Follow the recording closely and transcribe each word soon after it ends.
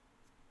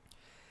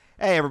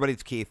Hey, everybody,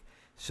 it's Keith.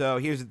 So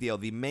here's the deal.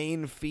 The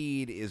main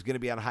feed is going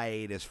to be on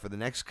hiatus for the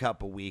next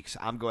couple weeks.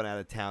 I'm going out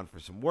of town for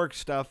some work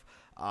stuff.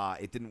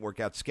 It didn't work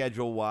out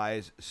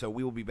schedule-wise, so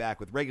we will be back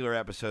with regular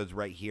episodes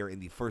right here in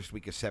the first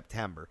week of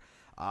September.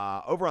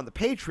 Over on the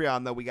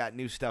Patreon, though, we got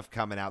new stuff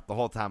coming out the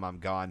whole time I'm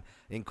gone,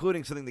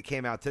 including something that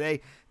came out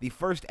today. The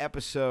first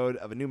episode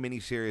of a new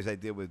miniseries I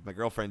did with my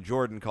girlfriend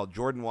Jordan called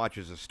Jordan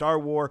Watches a Star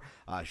War.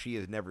 She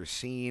has never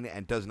seen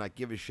and does not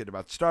give a shit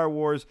about Star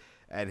Wars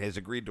and has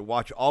agreed to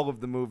watch all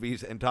of the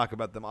movies and talk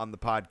about them on the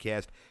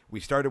podcast.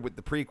 We started with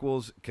the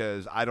prequels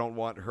because I don't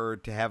want her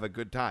to have a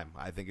good time.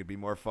 I think it'd be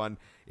more fun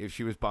if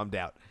she was bummed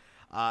out.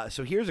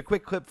 So here's a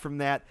quick clip from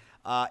that.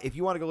 If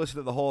you want to go listen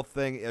to the whole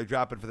thing, it'll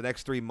drop it for the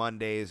next 3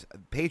 Mondays.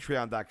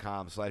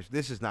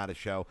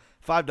 Patreon.com/thisisnotashow.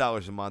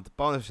 $5 a month.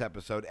 Bonus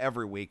episode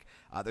every week.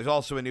 There's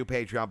also a new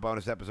Patreon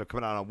bonus episode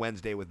coming out on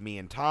Wednesday with me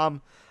and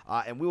Tom.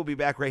 And we will be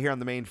back right here on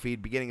the main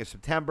feed beginning of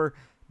September.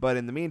 But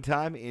in the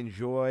meantime,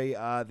 enjoy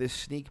this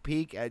sneak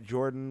peek at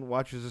Jordan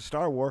Watches a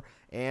Star Wars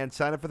and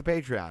sign up for the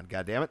Patreon.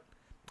 God damn it.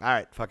 All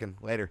right, fucking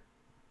later.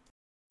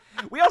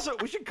 We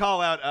should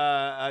call out,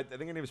 I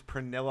think her name is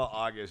Pernilla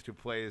August, who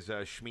plays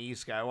Shmi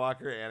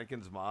Skywalker,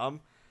 Anakin's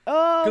mom.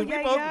 Oh, yeah, because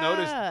we both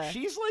noticed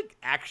she's, like,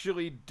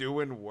 actually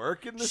doing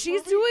work in this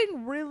She's movie.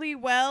 doing really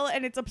well,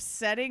 and it's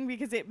upsetting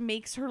because it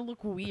makes her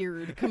look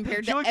weird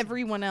compared to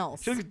everyone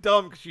else. She looks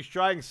dumb because she's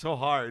trying so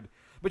hard.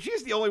 But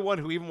she's the only one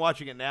who, even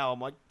watching it now, I'm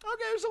like,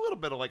 okay, there's a little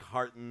bit of, like,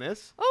 heart in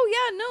this. Oh,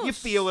 yeah, no. You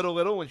feel it a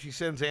little when she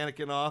sends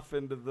Anakin off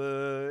into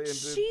the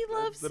She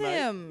loves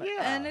him,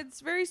 and it's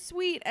very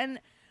sweet. And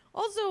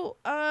also,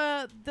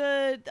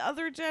 the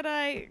other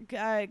Jedi,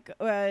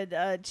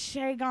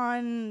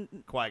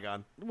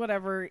 Qui-Gon.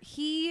 Whatever,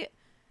 he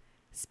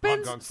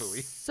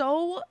spends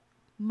so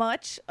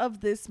much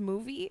of this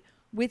movie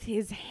with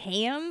his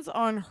hands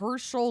on her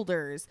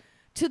shoulders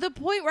to the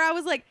point where I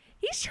was like,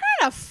 he's trying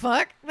to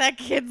fuck that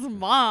kid's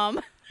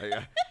mom.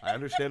 I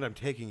understand I'm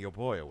taking your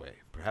boy away.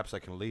 Perhaps I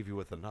can leave you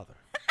with another.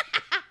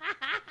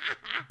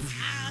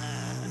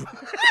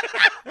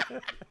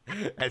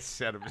 I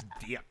said it was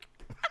dick.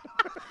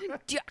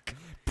 Dick.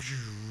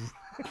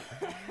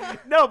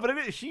 No,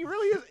 but she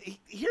really is.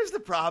 Here's the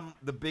problem.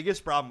 The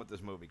biggest problem with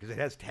this movie, because it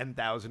has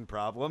 10,000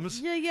 problems.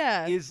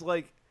 Yeah. Is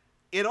like,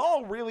 it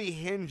all really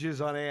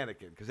hinges on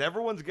Anakin, because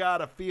everyone's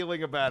got a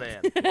feeling about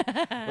Anakin.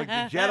 Like,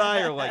 the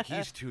Jedi are like,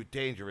 he's too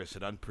dangerous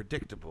and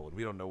unpredictable, and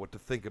we don't know what to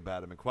think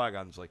about him. And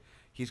Qui-Gon's like,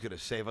 he's going to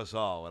save us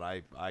all, and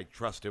I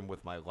trust him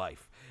with my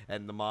life.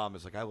 And the mom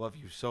is like, I love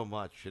you so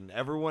much. And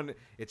everyone,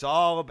 it's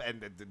all,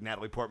 and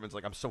Natalie Portman's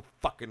like, I'm so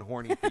fucking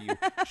horny for you.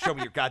 Show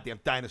me your goddamn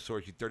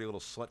dinosaurs, you dirty little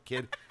slut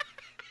kid.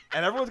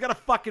 And everyone's got a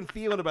fucking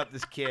feeling about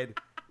this kid,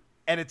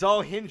 and it's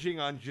all hinging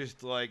on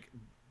just, like,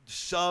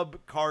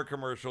 sub-car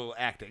commercial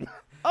acting.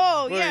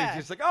 Oh, where yeah. He's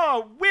just like,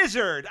 oh,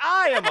 wizard,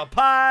 I am a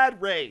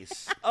pod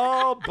race.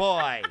 Oh,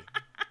 boy.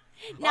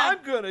 Now,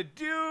 I'm going to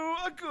do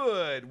a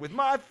good with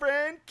my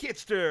friend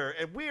Kitster,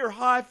 and we're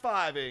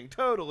high-fiving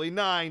totally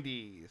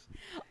 90s.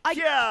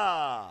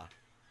 Yeah.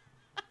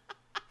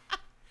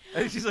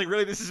 And she's like,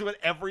 really, this is what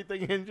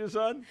everything hinges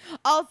on?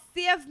 I'll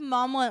see if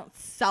Mom won't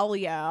sell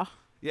ya.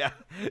 Yeah.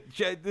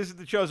 This is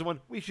the chosen one.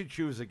 We should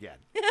choose again.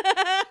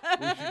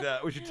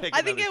 we should take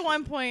I think at seat.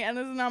 one point, and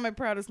this is not my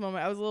proudest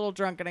moment, I was a little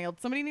drunk and I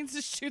yelled, somebody needs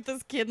to shoot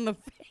this kid in the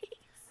face.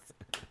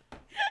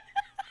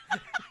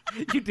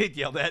 You did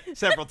yell that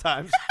several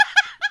times.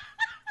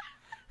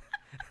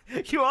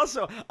 You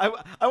also,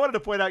 I wanted to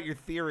point out your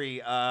theory,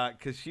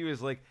 because she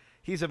was like,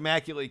 he's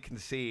immaculately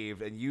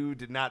conceived, and you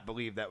did not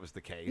believe that was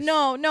the case.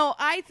 No,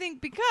 I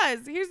think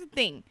because, here's the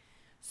thing.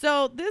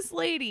 So, this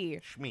lady.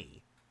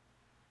 Shmi.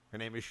 Her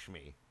name is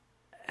Shmi.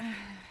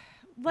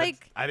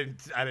 Like, I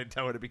didn't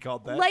tell her to be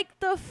called that. Like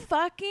the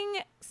fucking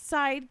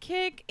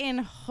sidekick in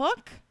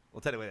Hook.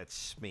 Well, technically that's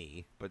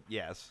Smee, but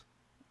yes.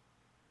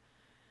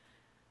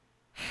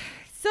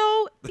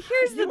 So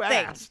here's the thing.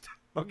 Asked.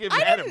 Don't get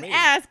mad at me. I didn't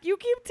ask. You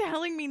keep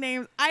telling me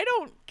names. I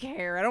don't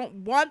care. I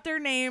don't want their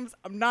names.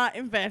 I'm not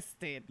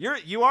invested.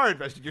 You are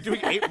invested. You're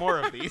doing 8 more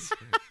of these.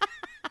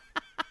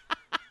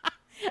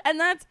 And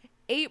that's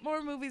 8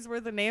 more movies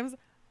worth of names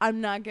I'm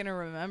not gonna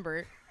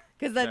remember.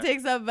 Because that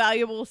takes up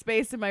valuable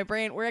space in my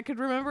brain where I could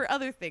remember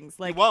other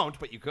things. Like, you won't,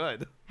 but you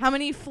could. How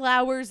many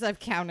flowers I've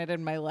counted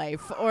in my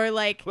life. Or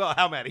like... Well,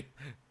 how many?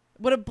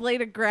 What a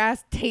blade of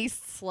grass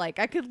tastes like.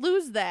 I could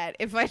lose that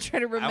if I try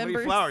to remember... How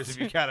many flowers have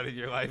you counted in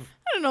your life?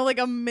 I don't know, like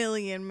 1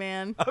 million,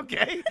 man.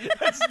 Okay.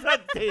 That's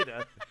not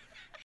data.